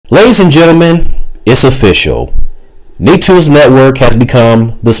Ladies and gentlemen, it's official. Nicktoons Network has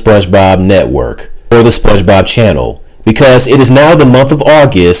become the SpongeBob Network, or the SpongeBob Channel, because it is now the month of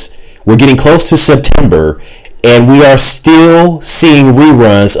August. We're getting close to September, and we are still seeing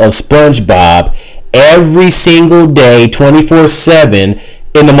reruns of SpongeBob every single day, 24/7,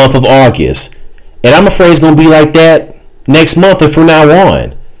 in the month of August. And I'm afraid it's going to be like that next month and from now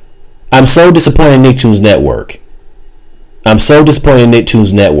on. I'm so disappointed in Nicktoons Network. I'm so disappointed in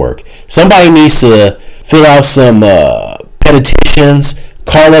Nicktoons Network. Somebody needs to fill out some petitions,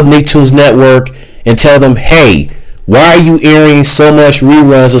 call up Nicktoons Network, and tell them, hey, why are you airing so much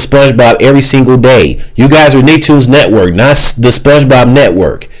reruns of SpongeBob every single day? You guys are Nicktoons Network, not the SpongeBob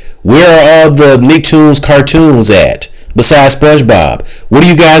Network. Where are all the Nicktoons cartoons at besides SpongeBob? What are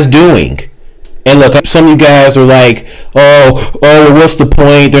you guys doing? And look, some of you guys are like, oh, what's the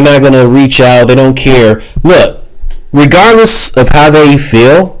point? They're not going to reach out. They don't care. Look, regardless of how they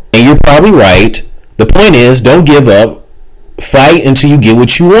feel, and you're probably right, the point is, don't give up. Fight until you get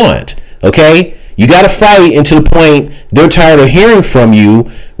what you want. Okay? You got to fight until the point they're tired of hearing from you,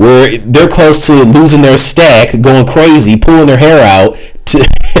 where they're close to losing their stack, going crazy, pulling their hair out,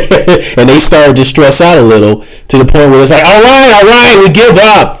 and they start to stress out a little, to the point where it's like, all right, we give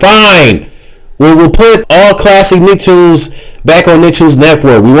up. Fine. We'll put all classic Nicktoons back on Nicktoons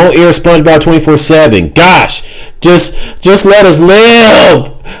Network. We won't air SpongeBob 24/7. Gosh, just let us live.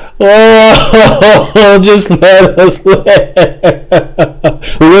 Oh, just let us live.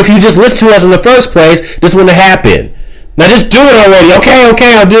 Well, if you just listen to us in the first place, this wouldn't have happened. Now just do it already.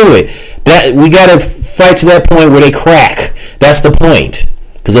 Okay, I'll do it. That we gotta fight to that point where they crack. That's the point.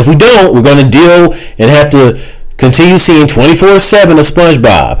 Because if we don't, we're gonna deal and have to continue seeing 24/7 of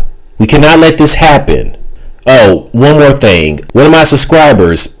SpongeBob. We cannot let this happen. Oh, one more thing. One of my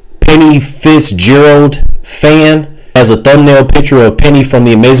subscribers, Penny Fitzgerald fan, has a thumbnail picture of Penny from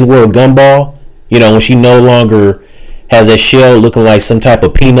the Amazing World Gumball. You know, when she no longer has that shell looking like some type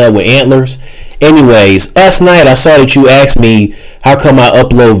of peanut with antlers. Anyways, last night I saw that you asked me how come I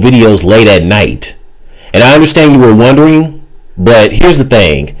upload videos late at night. And I understand you were wondering, but here's the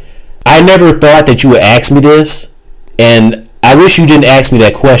thing. I never thought that you would ask me this, and I wish you didn't ask me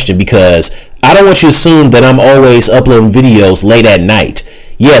that question, because I don't want you to assume that I'm always uploading videos late at night.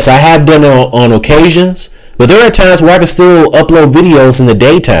 Yes, I have done it on occasions, but there are times where I can still upload videos in the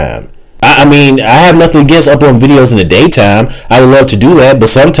daytime. I mean, I have nothing against uploading videos in the daytime. I would love to do that, but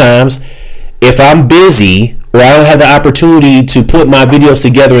sometimes if I'm busy or I don't have the opportunity to put my videos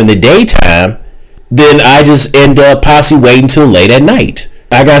together in the daytime, then I just end up possibly waiting till late at night.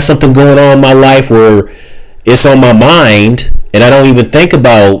 I got something going on in my life where it's on my mind and I don't even think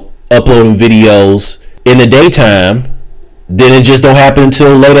about uploading videos in the daytime, then it just don't happen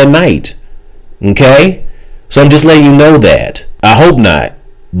until late at night. Okay? So I'm just letting you know that. I hope not.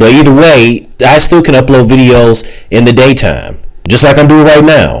 But either way, I still can upload videos in the daytime, just like I'm doing right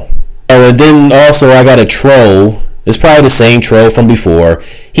now. Oh, and then also I got a troll. It's probably the same troll from before.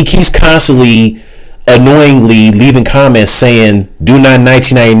 He keeps constantly, annoyingly leaving comments saying Do Not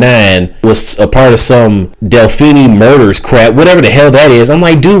 1999 was a part of some Delphini murders crap, whatever the hell that is. I'm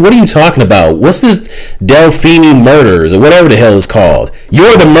like, dude, what are you talking about? What's this Delphini murders or whatever the hell it's called?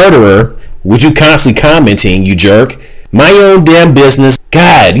 You're the murderer. Would you constantly commenting, you jerk? Mind your own damn business.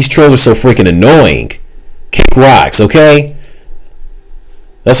 God, these trolls are so freaking annoying. Kick rocks, okay?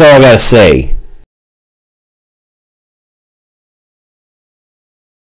 That's all I gotta say.